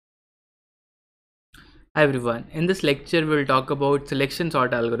Hi everyone, in this lecture we'll talk about selection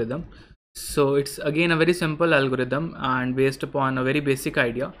sort algorithm. So it's again a very simple algorithm and based upon a very basic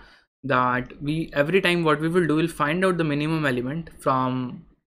idea that every time what we will do, we'll find out the minimum element from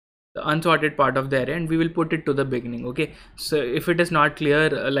the unsorted part of the array and we will put it to the beginning. Okay, so if it is not clear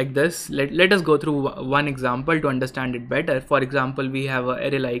like this, let us go through one example to understand it better. For example, we have an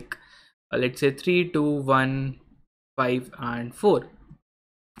array like let's say 3, 2, 1, 5 and 4.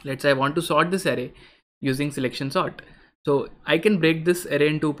 Let's say I want to sort this array using selection sort. So I can break this array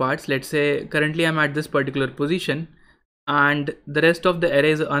in two parts. Let's say currently I'm at this particular position and the rest of the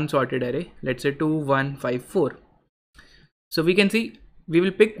array is an unsorted array. Let's say 2, 1, 5, 4. So we can see we will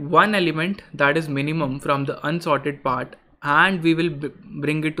pick one element that is minimum from the unsorted part and we will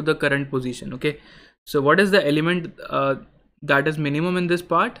bring it to the current position. Okay, so what is the element that is minimum in this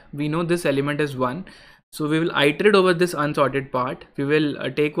part? We know this element is 1. So we will iterate over this unsorted part. We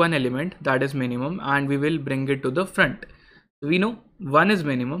will take one element that is minimum and we will bring it to the front. So we know 1 is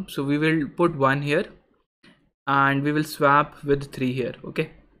minimum, so we will put 1 here and we will swap with 3 here. Okay,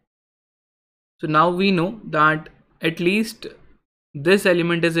 so now we know that at least this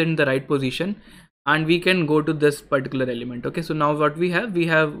element is in the right position and we can go to this particular element. Okay, so now what we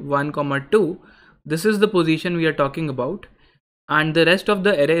have 1 comma 2. This is the position we are talking about and the rest of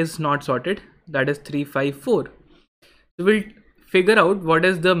the array is not sorted, that is 3, 5, 4. So we'll figure out what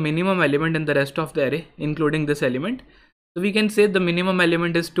is the minimum element in the rest of the array including this element. So we can say the minimum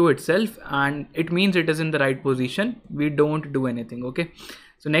element is 2 itself and it means it is in the right position. We don't do anything. Okay,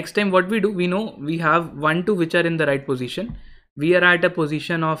 so next time what we do, we know we have 1, 2 which are in the right position. We are at a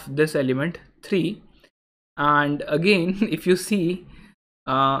position of this element 3 and again if you see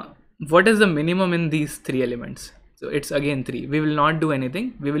what is the minimum in these 3 elements. So it's again 3. We will not do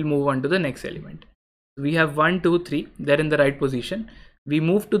anything. We will move on to the next element. We have 1, 2, 3. They're in the right position. We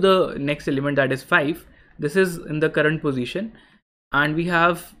move to the next element, that is 5. This is in the current position and we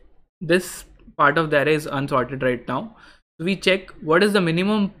have this part of the array is unsorted right now. So we check what is the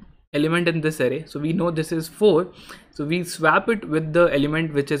minimum element in this array. So we know this is 4. So we swap it with the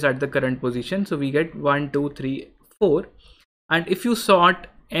element which is at the current position. So we get 1, 2, 3, 4. And if you sort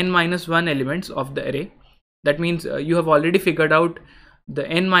n-1 elements of the array, that means you have already figured out the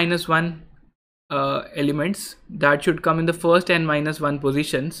n-1 elements that should come in the first n-1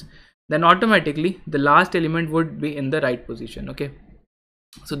 positions, then automatically the last element would be in the right position. Okay,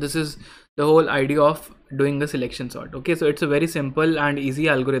 so this is the whole idea of doing the selection sort. Okay, so it's a very simple and easy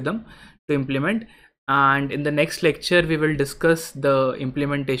algorithm to implement, and in the next lecture we will discuss the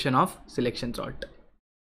implementation of selection sort.